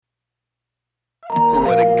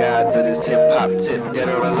the gods of this hip-hop tip? Dead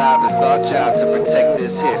or alive, it's our job to protect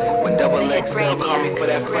this hit. When Double XL call me for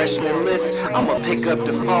that freshman list, I'ma pick up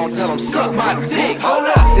the phone, tell them suck my dick. Hold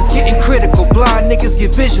up! It's getting critical, blind niggas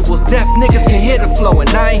get visuals, deaf niggas can hear the flow, and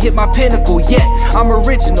I ain't hit my pinnacle yet. I'm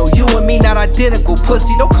original, you and me not identical.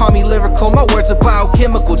 Pussy, don't call me lyrical, my words are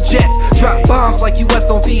biochemical jets. Drop bombs like US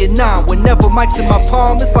on Vietnam. Whenever mic's in my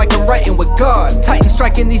palm, it's like I'm writing with God. Titan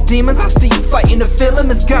striking these demons, I see you fighting to fill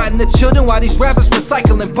them. It's God and the children while these rappers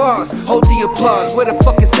recycling bars. Hold the applause, where the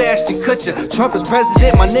fuck is Ashton Kutcher? Trump is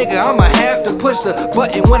president, my nigga, I'ma have to push the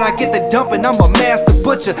button. When I get the dumping, I'm a master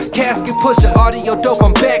butcher. Casket pusher, audio dope,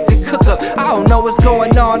 I'm back to cook up. I don't know what's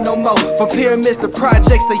going on no more. From pyramids to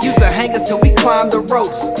projects, they used to hang us till we climbed the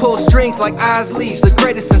ropes. Pull strings like Oz Leash, the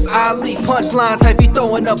greatest since Ali. Punchlines have you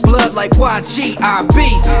throwing up blood like YGIB.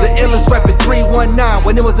 The illest reppin' 319.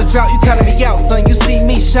 When it was a drought, you counted me out, son. You see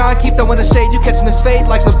me shine, keep throwing the shade, you catching this fade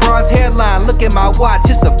like LeBron's hairline. Look at my watch,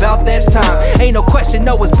 it's about that time. Ain't no question,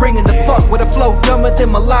 no, it's bringing the funk with a flow dumber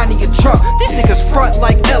than Melania Trump. These niggas front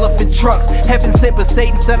like elephant trucks. Heaven sent, but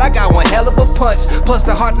Satan said I got one hell of a punch. Plus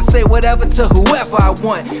the heart to say whatever to whoever I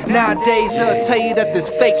want. Nowadays, they'll tell you that this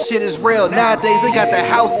fake shit is real. Nowadays, they got the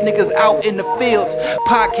house niggas out in the fields.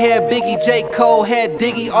 Pac had Biggie, J. Cole had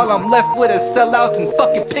Diggy. All I'm left with is sellouts and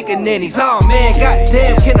fucking pickaninnies. Oh man,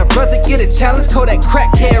 goddamn, can a brother get a challenge? Kodak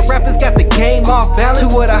crackhead rappers got the game off balance. Two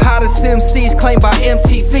of the hottest MCs claimed by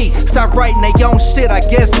MTV. Stop writing their own shit, I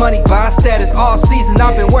guess money buys status. All season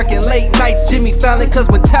I've been working late nights, Jimmy Fallon. Cause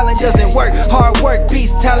when talent doesn't work, hard work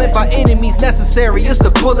beats talent. By enemies necessary, it's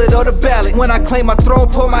the bullet or the ballot. When I claim my throne,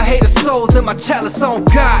 pour my haters' souls in my chalice on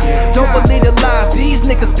God. Don't believe the lies, these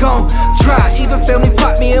niggas gon' try. Even family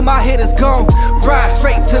plot me and my haters gon' rise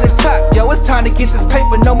straight to the top. Yo, it's time to get this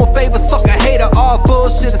paper, no more favors, fuck a hater. All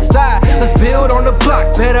bullshit aside, let's build on the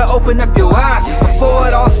block. Better open up your eyes before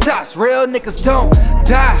it all stops. Real niggas don't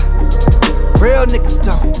die. Real niggas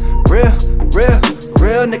don't. Real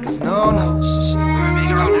niggas, no.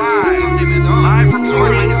 Live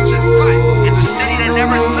reporting in the city that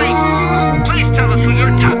never sleeps. Please tell us who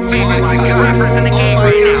your top favorite rappers in the game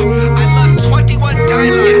right now. I love 21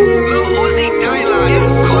 Dylon, Lil Uzi Dylon,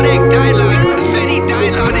 Kodak Dylon, Fetty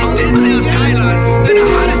Dylon, and Denzel Dylon. They're the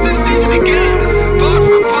hottest MCs in the game. Bar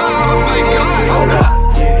for bar, oh my god. Hold up.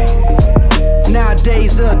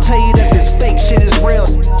 Nowadays, they'll tell you that this fake shit is real.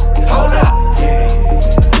 Hold up.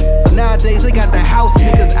 Nowadays, they got the house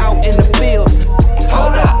niggas out in the fields.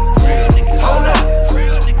 Hold up. Real niggas, hold up.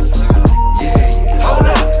 Real niggas, yeah. Hold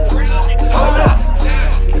up. Real niggas, hold up.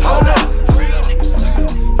 Hold up. Real niggas,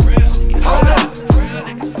 hold up. Real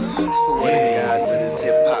niggas, Who are the gods of this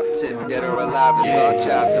hip-hop tip? Dead or alive, it's our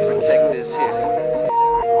job to protect this hit.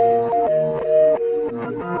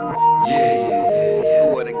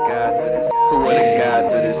 Who are the gods of this? Who are the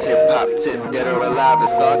gods of this hip-hop tip? Dead or alive,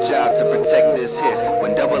 it's our job to protect this hit.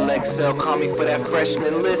 When Double XL call me for that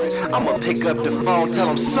freshman list, I'ma pick up the phone, tell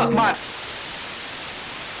them suck my